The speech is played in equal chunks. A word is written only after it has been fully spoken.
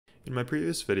In my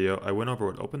previous video, I went over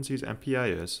what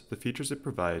OpenSeesMPI is, the features it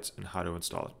provides, and how to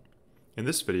install it. In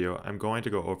this video, I'm going to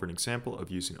go over an example of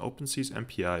using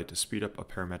OpenSeesMPI to speed up a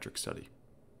parametric study.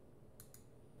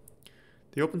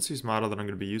 The OpenSees model that I'm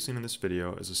going to be using in this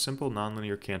video is a simple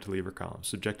nonlinear cantilever column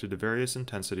subjected to various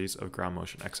intensities of ground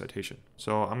motion excitation.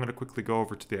 So I'm going to quickly go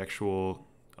over to the actual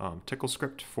tickle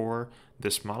script for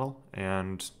this model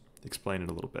and explain it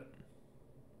a little bit.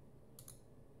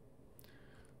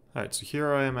 Alright, so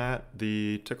here I am at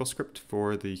the tickle script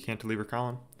for the cantilever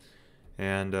column,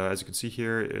 and as you can see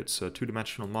here, it's a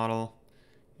two-dimensional model.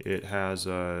 It has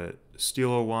a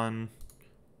Stilo 1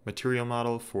 material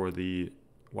model for the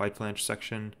wide flange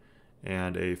section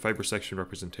and a fiber section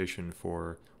representation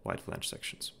for wide flange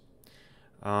sections.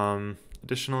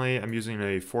 Additionally, I'm using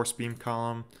a force beam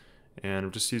column, and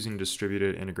I'm just using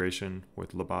distributed integration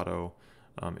with Lobato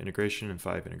integration and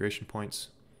 5 integration points.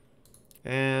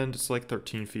 And it's like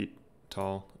 13 feet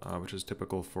tall, which is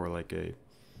typical for like a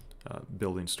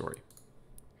building story.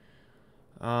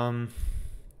 The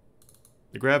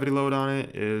gravity load on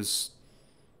it is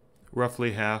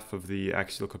roughly half of the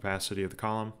axial capacity of the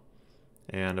column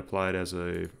and applied as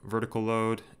a vertical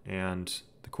load, and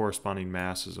the corresponding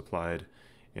mass is applied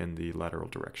in the lateral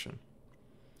direction.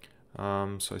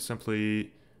 So I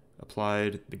simply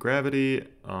applied the gravity,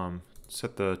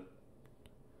 set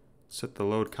the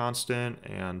load constant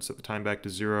and set the time back to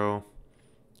 0,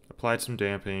 applied some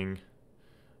damping,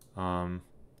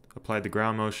 applied the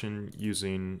ground motion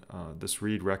using this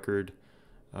read record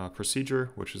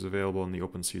procedure, which is available in the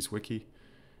OpenSees wiki,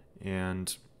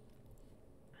 and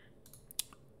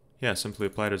yeah, simply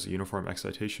applied as a uniform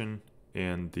excitation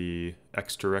in the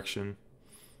X direction.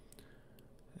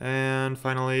 And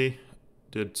finally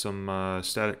did some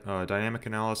dynamic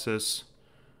analysis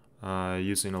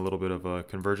using a little bit of a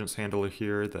convergence handler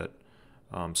here that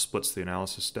splits the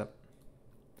analysis step.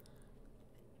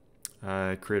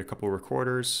 I create a couple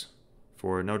recorders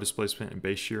for no displacement and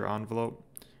base shear envelope,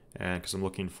 and because I'm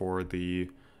looking for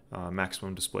the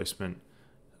maximum displacement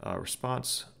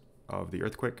response of the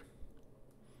earthquake.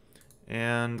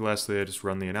 And lastly, I just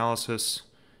run the analysis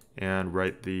and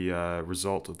write the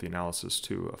result of the analysis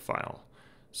to a file.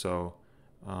 So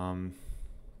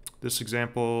this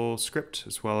example script,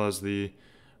 as well as the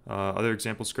other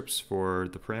example scripts for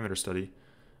the parameter study,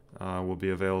 will be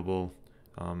available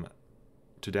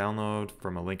to download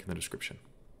from a link in the description.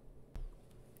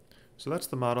 So that's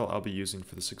the model I'll be using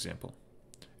for this example.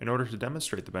 In order to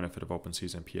demonstrate the benefit of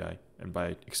OpenSeesMPI, and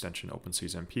by extension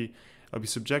OpenSeesMP, I'll be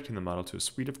subjecting the model to a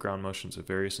suite of ground motions of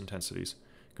various intensities,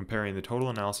 comparing the total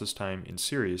analysis time in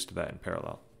series to that in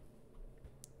parallel.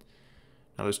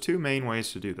 Now there's two main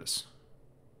ways to do this.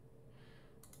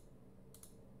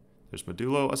 There's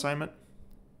modulo assignment,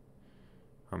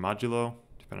 or modulo,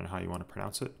 depending on how you want to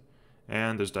pronounce it,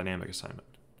 and there's dynamic assignment.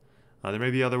 There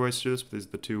may be other ways to do this, but these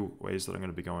are the two ways that I'm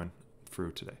going to be going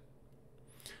through today.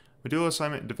 Modulo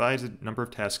assignment divides the number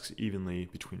of tasks evenly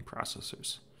between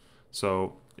processors.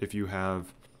 So if you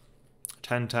have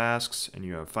 10 tasks and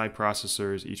you have 5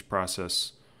 processors, each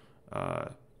processor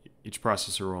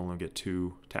will only get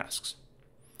 2 tasks.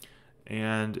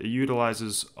 And it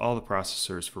utilizes all the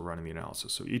processors for running the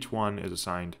analysis. So each one is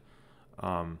assigned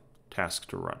task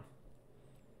to run.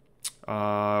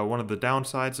 One of the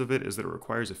downsides of it is that it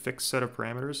requires a fixed set of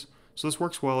parameters. So this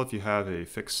works well if you have a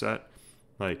fixed set,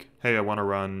 like, hey, I want to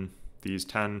run these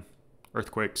 10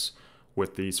 earthquakes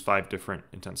with these 5 different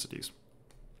intensities.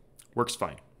 Works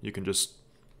fine. You can just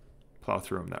plow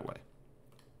through them that way.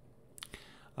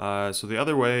 So the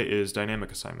other way is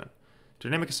dynamic assignment.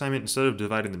 Dynamic assignment, instead of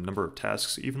dividing the number of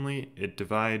tasks evenly, it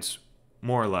divides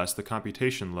more or less the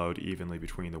computation load evenly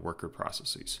between the worker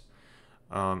processes.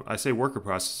 I say worker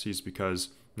processes because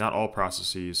not all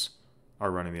processes are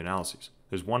running the analyses.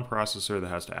 There's one processor that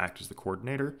has to act as the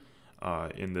coordinator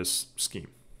in this scheme.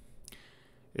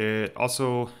 The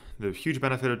huge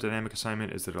benefit of dynamic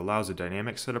assignment is that it allows a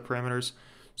dynamic set of parameters,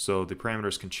 so the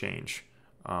parameters can change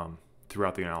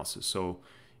throughout the analysis. So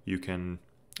you can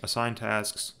assign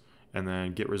tasks and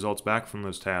then get results back from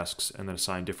those tasks and then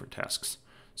assign different tasks.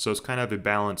 So it's kind of a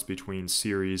balance between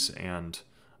series and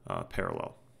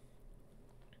parallel.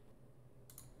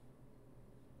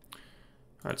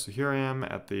 Alright, so here I am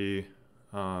at the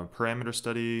parameter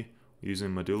study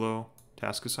using modulo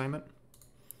task assignment.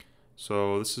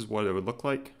 So this is what it would look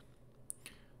like.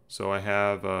 So I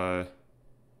have,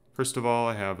 first of all,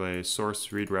 I have a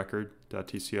source read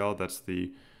record.tcl. That's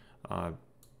the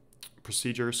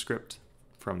procedure script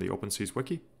from the OpenSees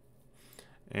wiki.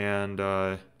 And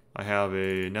I have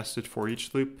a nested for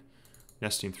each loop,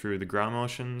 nesting through the ground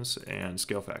motions and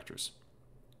scale factors.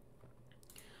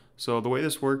 So the way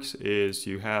this works is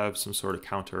you have some sort of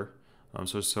counter,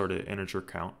 so sort of integer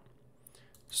count,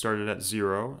 started at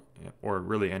 0, or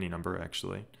really any number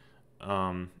actually,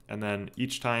 and then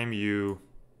each time you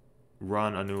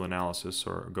run a new analysis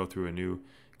or go through a new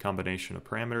combination of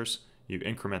parameters, you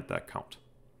increment that count.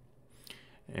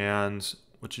 And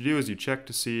what you do is you check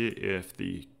to see if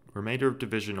the remainder of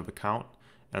division of the count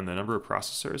and the number of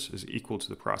processors is equal to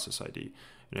the process ID.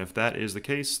 And if that is the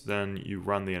case, then you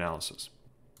run the analysis.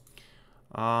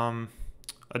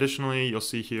 Additionally, you'll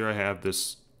see here I have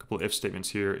this couple of if statements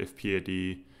here, if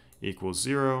PID equals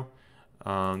 0.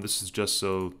 This is just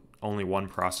so only one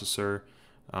processor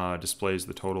displays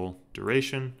the total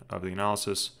duration of the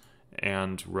analysis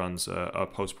and runs a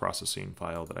post-processing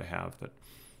file that I have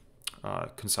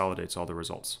that consolidates all the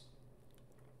results.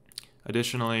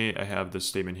 Additionally, I have this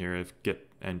statement here, if get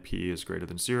NP is greater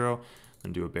than 0,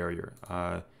 then do a barrier.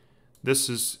 This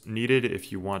is needed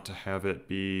if you want to have it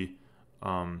be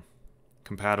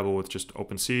compatible with just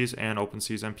OpenSees and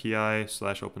OpenSeesMPI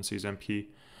 / OpenSeesMP.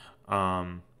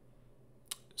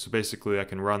 So basically I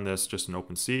can run this just in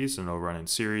OpenSees and it'll run in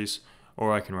series,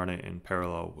 or I can run it in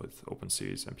parallel with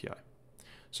OpenSeesMPI.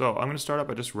 So I'm going to start out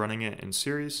by just running it in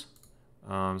series.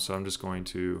 So I'm just going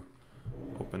to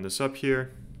open this up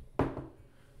here.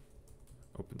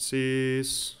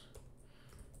 OpenSees,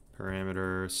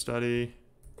 parameter study,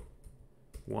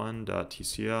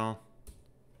 1.tcl.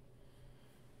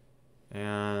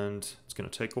 And it's going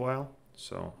to take a while,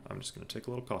 so I'm just going to take a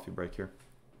little coffee break here.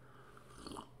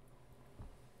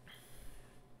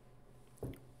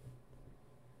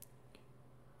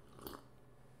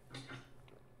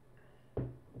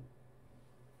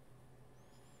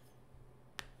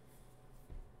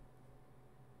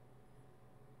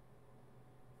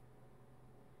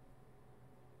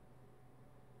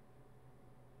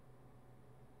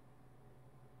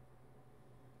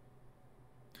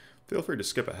 Feel free to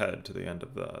skip ahead to the end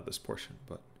of this portion,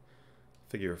 but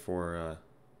figure for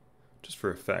just for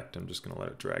effect, I'm just going to let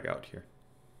it drag out here.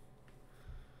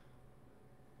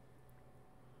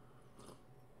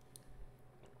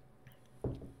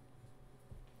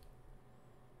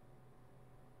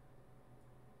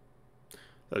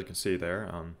 As you can see there,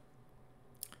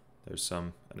 there's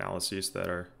some analyses that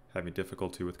are having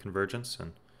difficulty with convergence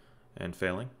and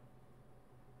failing.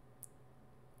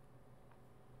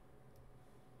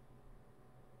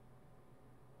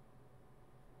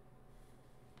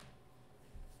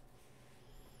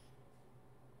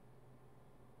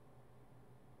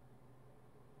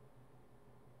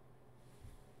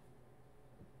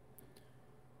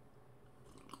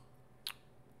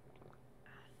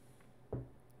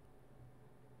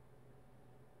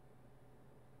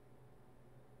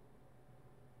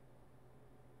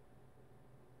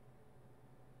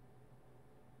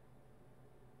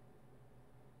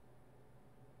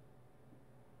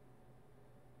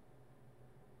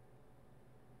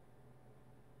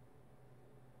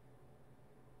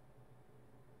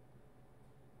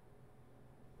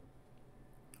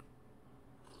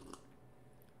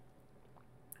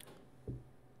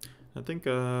 I think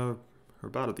we're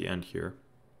about at the end here.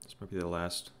 This might be the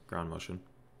last ground motion.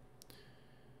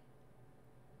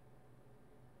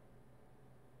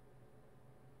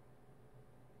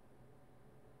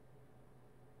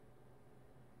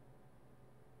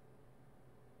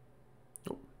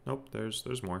 Nope,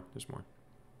 there's more. There's more.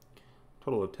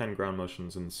 Total of 10 ground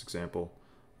motions in this example,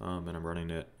 and I'm running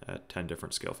it at 10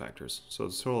 different scale factors. So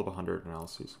it's a total of 100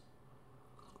 analyses.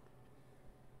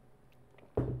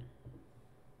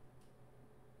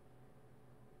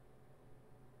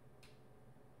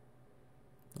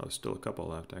 Oh, there's still a couple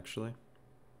left, actually.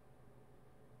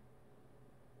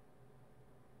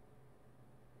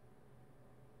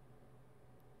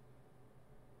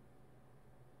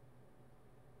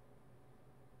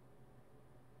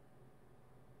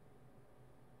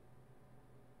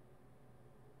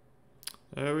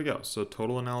 There we go. So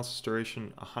total analysis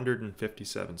duration,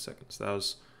 157 seconds. That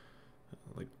was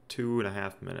like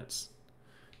 2.5 minutes.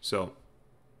 So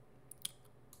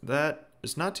that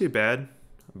is not too bad.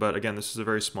 But again, this is a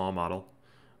very small model,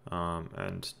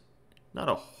 and not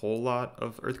a whole lot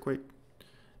of earthquake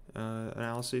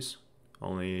analyses,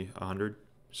 only 100.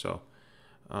 So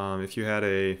if you had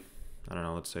a, I don't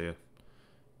know, let's say a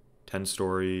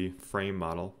 10-story frame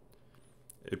model,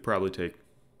 it'd probably take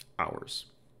hours.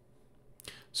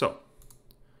 So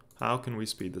how can we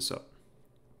speed this up?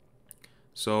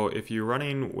 So if you're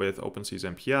running with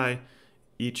OpenSeesMPI,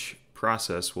 each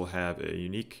process will have a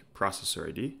unique processor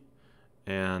ID,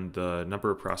 and the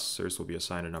number of processors will be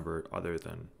assigned a number other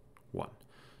than 1.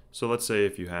 So let's say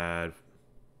if you had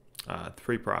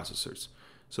 3 processors.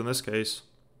 So in this case,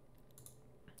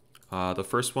 The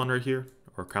first one right here,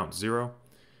 or count 0,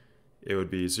 it would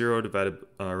be 0 divided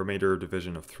remainder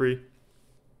division of 3,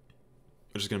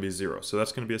 which is going to be 0. So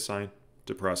that's going to be assigned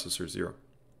to processor 0.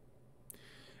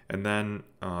 And then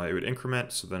it would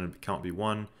increment, so then count would be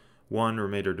 1. 1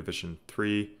 remainder division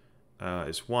 3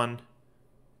 is 1.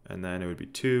 And then it would be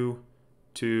 2.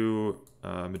 2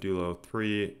 modulo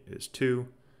 3 is 2.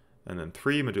 And then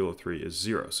 3 modulo 3 is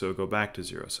 0. So it would go back to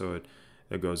 0. So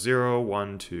it goes 0,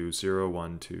 1, 2, 0,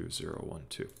 1, 2, 0, 1,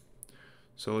 2.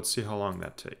 So let's see how long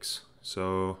that takes.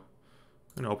 So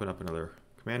I'm going to open up another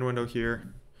command window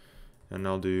here. And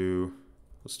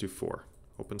let's do 4.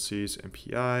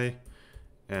 OpenSeesMPI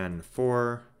and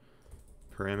 4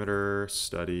 parameter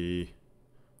study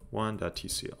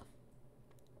 1.tcl.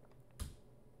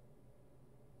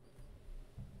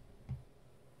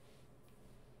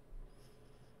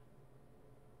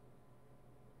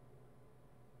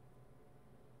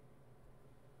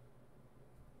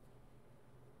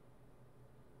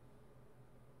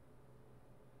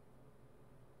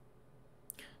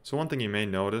 So one thing you may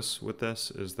notice with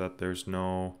this is that there's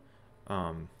no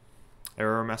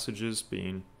error messages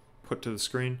being put to the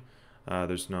screen.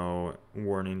 There's no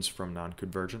warnings from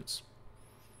non-convergence.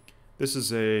 This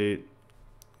is a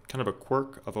kind of a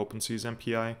quirk of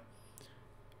OpenSeesMPI.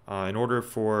 In order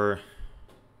for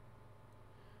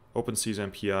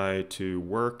OpenSeesMPI to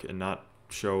work and not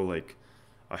show like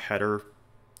a header,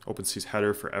 OpenSees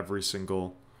header for every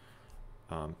single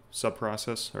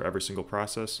subprocess or every single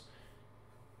process,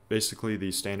 basically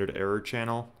the standard error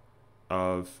channel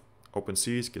of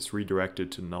OpenSees gets redirected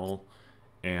to null,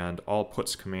 and all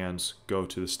puts commands go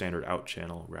to the standard out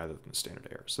channel rather than the standard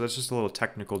error. So that's just a little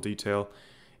technical detail.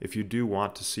 If you do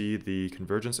want to see the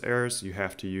convergence errors, you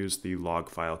have to use the log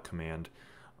file command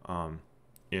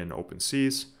in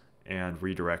OpenSees and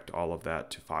redirect all of that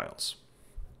to files.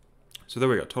 So there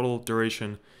we go. Total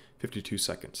duration 52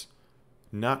 seconds.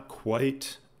 Not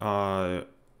quite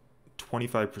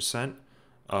 25%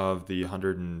 of the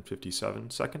 157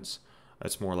 seconds.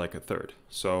 It's more like a third.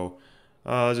 So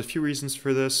there's a few reasons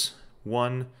for this.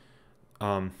 One,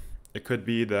 it could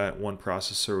be that one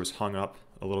processor was hung up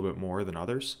a little bit more than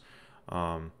others,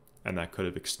 and that could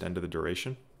have extended the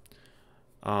duration.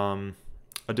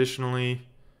 Additionally,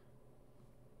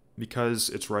 because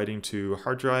it's writing to a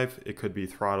hard drive, it could be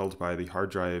throttled by the hard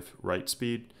drive write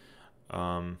speed.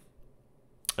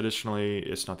 Additionally,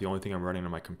 it's not the only thing I'm running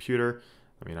on my computer.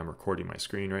 I mean, I'm recording my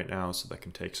screen right now, so that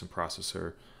can take some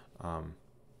processor, I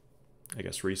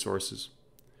guess, resources.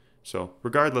 So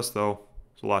regardless, though,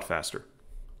 it's a lot faster.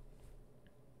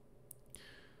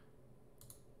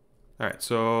 All right,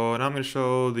 so now I'm going to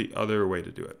show the other way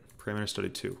to do it, parameter study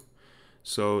 2.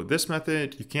 So this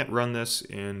method, you can't run this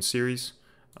in series.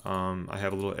 I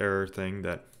have a little error thing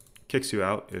that kicks you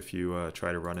out if you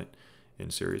try to run it in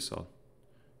series. So I'll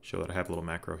show that I have a little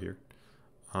macro here.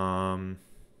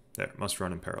 That must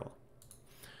run in parallel.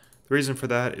 The reason for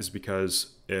that is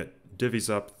because it divvies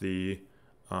up the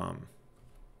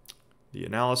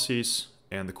analyses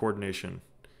and the coordination.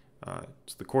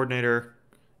 So the coordinator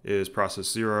is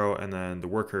process 0, and then the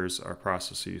workers are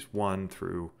processes 1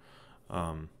 through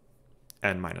n-1.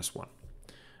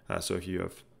 So if you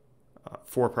have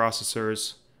 4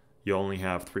 processors, you only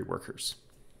have 3 workers.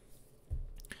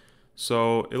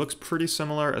 So it looks pretty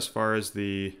similar as far as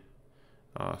the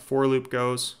for loop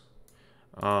goes.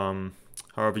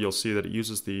 However, you'll see that it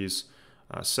uses these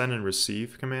send and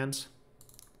receive commands.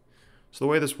 So the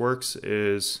way this works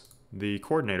is the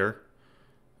coordinator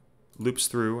loops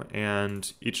through,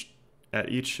 and at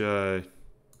each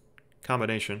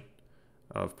combination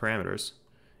of parameters,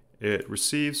 it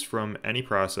receives from any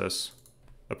process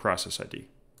a process ID.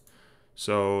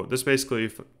 So this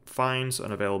basically finds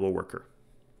an available worker.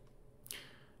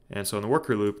 And so in the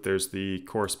worker loop, there's the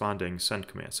corresponding send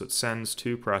command. So it sends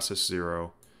to process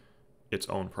 0 its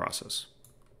own process.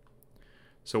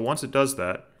 So once it does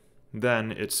that,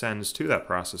 then it sends to that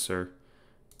processor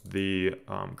the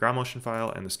ground motion file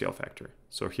and the scale factor.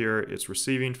 So here it's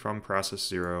receiving from process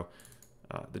 0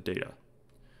 the data.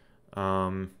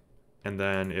 And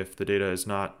then if the data is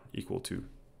not equal to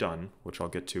done, which I'll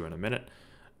get to in a minute,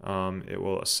 it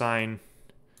will assign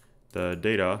the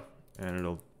data, and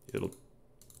it'll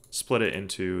split it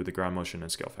into the ground motion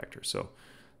and scale factor. So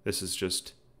this is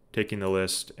just taking the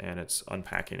list and it's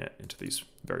unpacking it into these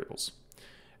variables.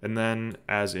 And then,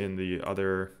 as in the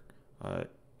other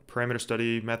parameter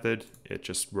study method, it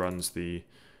just runs the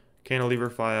cantilever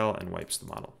file and wipes the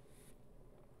model.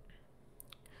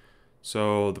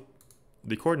 So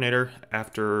the coordinator,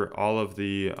 after all of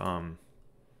the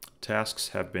tasks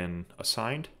have been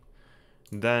assigned,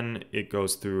 then it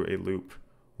goes through a loop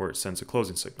where it sends a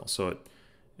closing signal. So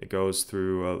it goes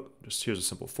through, just here's a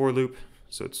simple for loop.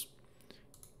 So it's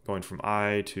going from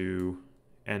I to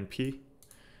NP,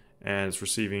 and it's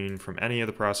receiving from any of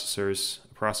the processors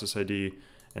a process ID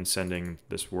and sending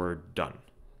this word done.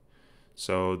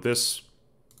 So this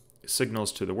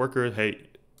signals to the worker, hey,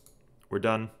 we're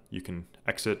done, you can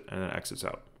exit, and then it exits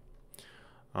out.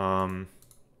 And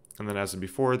then as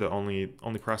before, the only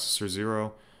processor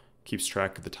 0 keeps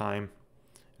track of the time,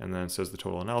 and then it says the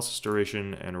total analysis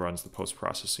duration and runs the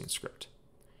post-processing script.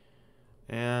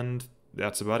 And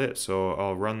that's about it. So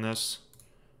I'll run this.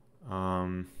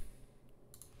 I'll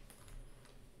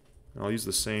use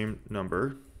the same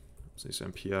number,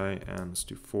 OpenSeesMPI, and let's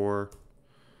do for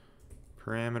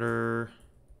parameter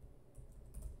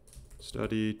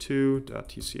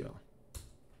study2.tcl.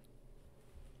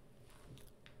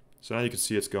 So now you can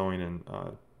see it's going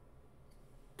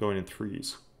in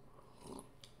threes.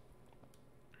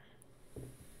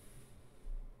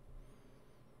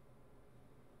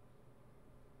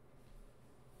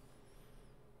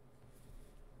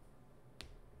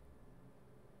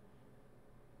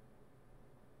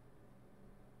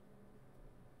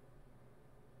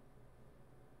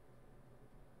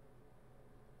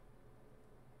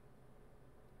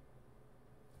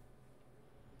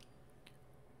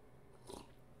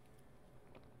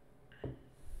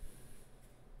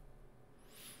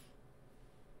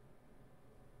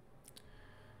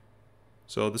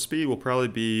 So the speed will probably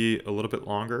be a little bit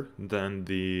longer than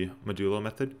the modulo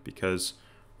method because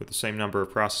with the same number of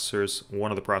processors,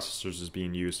 one of the processors is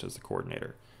being used as the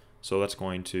coordinator. So that's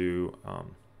going to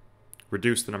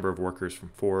reduce the number of workers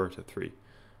from 4 to 3.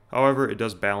 However, it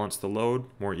does balance the load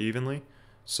more evenly,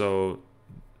 so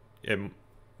it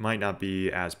might not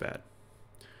be as bad.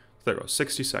 So there we go,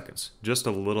 60 seconds, just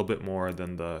a little bit more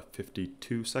than the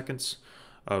 52 seconds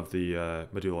of the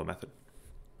modulo method.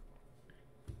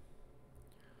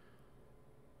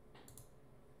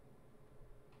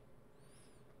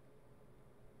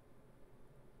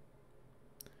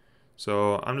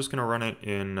 So I'm just going to run it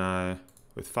in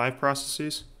with 5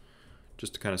 processes,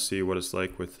 just to kind of see what it's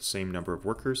like with the same number of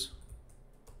workers.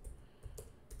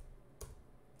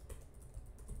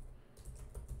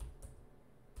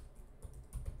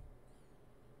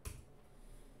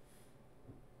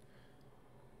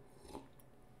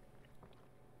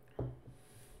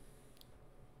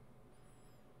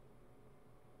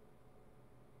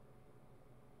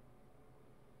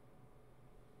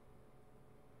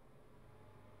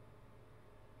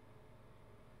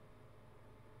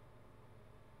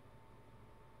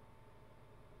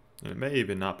 And it may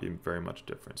even not be very much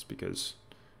difference because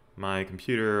my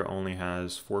computer only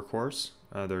has 4 cores.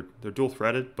 They're dual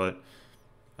threaded, but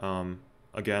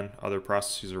again, other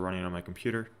processes are running on my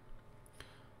computer.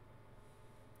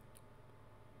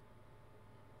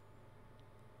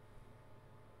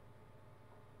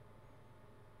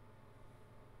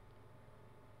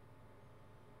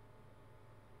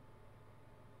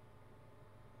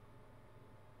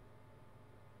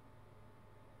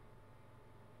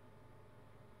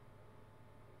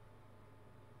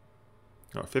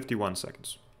 Oh, 51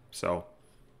 seconds. So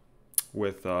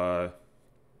with 4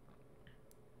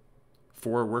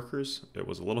 workers, it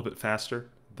was a little bit faster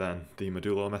than the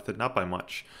modulo method, not by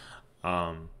much,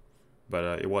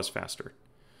 but it was faster.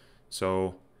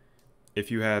 So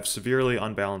if you have severely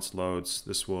unbalanced loads,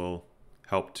 this will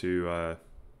help to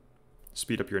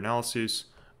speed up your analyses.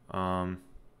 If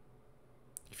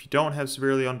you don't have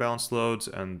severely unbalanced loads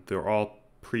and they're all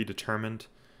predetermined,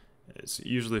 it's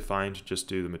usually fine to just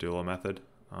do the modulo method.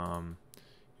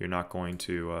 You're not going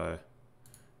to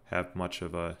have much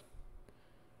of a,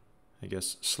 I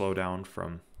guess, slowdown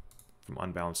from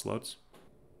unbalanced loads.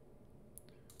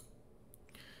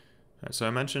 So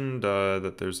I mentioned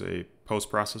that there's a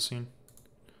post-processing.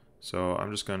 So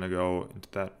I'm just going to go into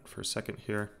that for a second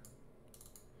here.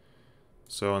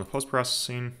 So in the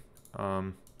post-processing,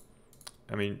 I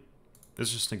mean, this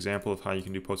is just an example of how you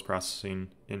can do post-processing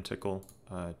in Tcl.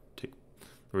 Take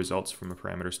the results from a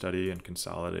parameter study and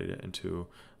consolidate it into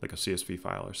like a CSV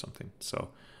file or something. So,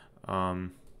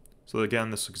 so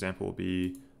again, this example will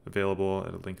be available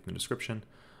at a link in the description.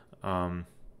 The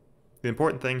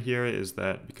important thing here is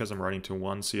that because I'm writing to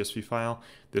one CSV file,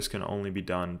 this can only be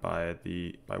done by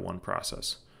one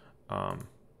process.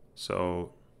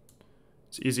 So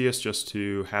it's easiest just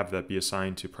to have that be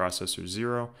assigned to processor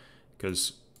 0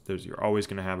 because you're always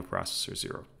going to have a processor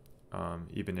 0,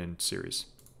 even in series.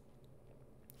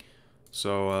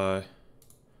 So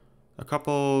a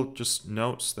couple just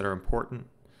notes that are important.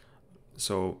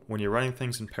 So when you're running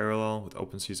things in parallel with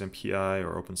OpenSeesMPI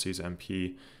or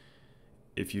OpenSeesMP,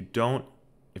 if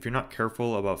you're not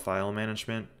careful about file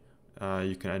management,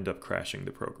 you can end up crashing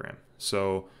the program.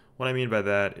 So what I mean by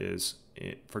that is,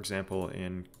 for example,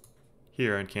 in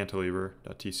here in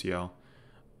cantilever.tcl,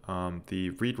 the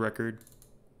read record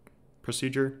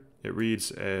procedure, it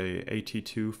reads a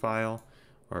AT2 file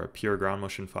or a pure ground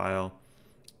motion file,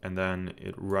 and then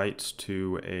it writes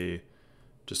to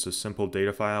just a simple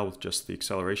data file with just the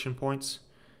acceleration points.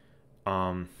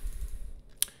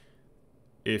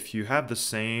 If you have the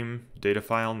same data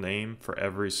file name for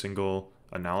every single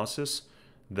analysis,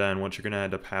 then what's going to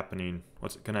end up happening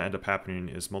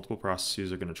is multiple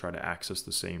processes are going to try to access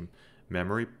the same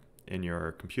memory in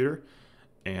your computer,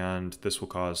 and this will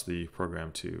cause the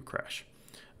program to crash.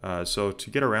 So to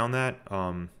get around that,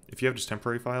 if you have just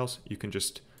temporary files, you can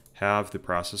just have the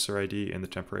processor ID in the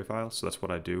temporary file. So that's what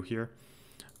I do here.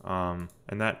 And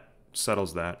that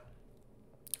settles that.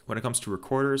 When it comes to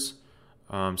recorders,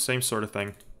 same sort of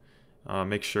thing.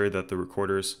 Make sure that the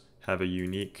recorders have a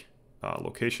unique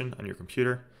location on your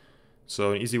computer.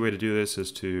 So an easy way to do this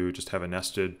is to just have a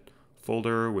nested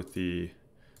folder with the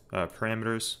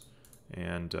parameters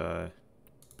and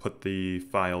put the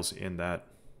files in that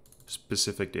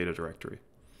specific data directory.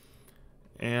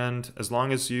 And as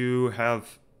long as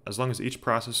each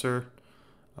processor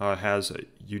has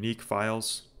unique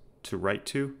files to write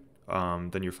to,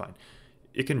 then you're fine.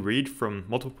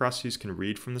 Multiple processes can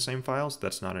read from the same files.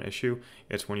 That's not an issue.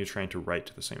 It's when you're trying to write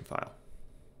to the same file.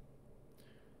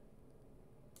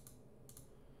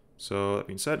 So that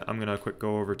being said, I'm going to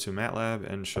go over to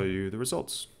MATLAB and show you the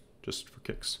results, just for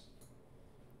kicks.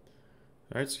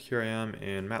 All right, so here I am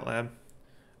in MATLAB.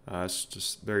 It's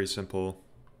just very simple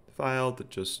file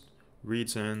that just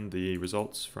reads in the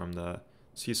results from the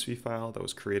CSV file that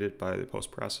was created by the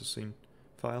post-processing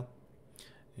file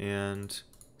and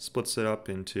splits it up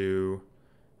into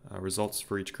results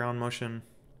for each ground motion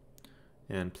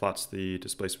and plots the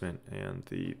displacement and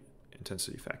the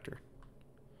intensity factor,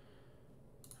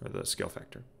 or the scale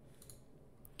factor.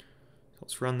 So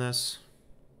let's run this.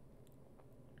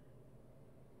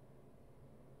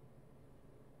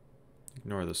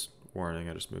 Ignore this warning,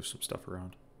 I just moved some stuff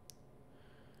around.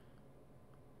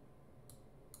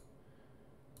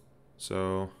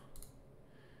 So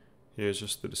here's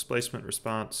just the displacement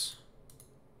response.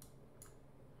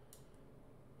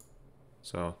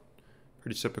 So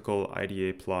pretty typical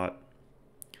IDA plot.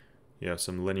 You have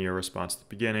some linear response at the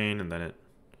beginning, and then it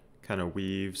kind of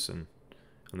weaves and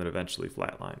then eventually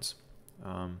flatlines.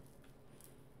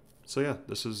 So yeah,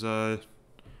 this is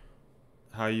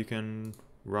how you can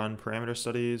run parameter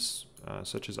studies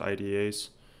such as IDAs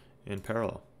in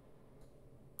parallel.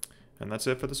 And that's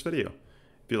it for this video.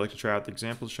 If you'd like to try out the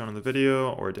examples shown in the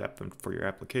video or adapt them for your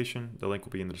application, the link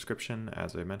will be in the description,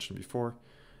 as I mentioned before.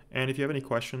 And if you have any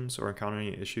questions or encounter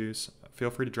any issues, feel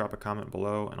free to drop a comment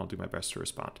below and I'll do my best to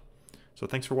respond. So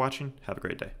thanks for watching. Have a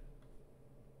great day.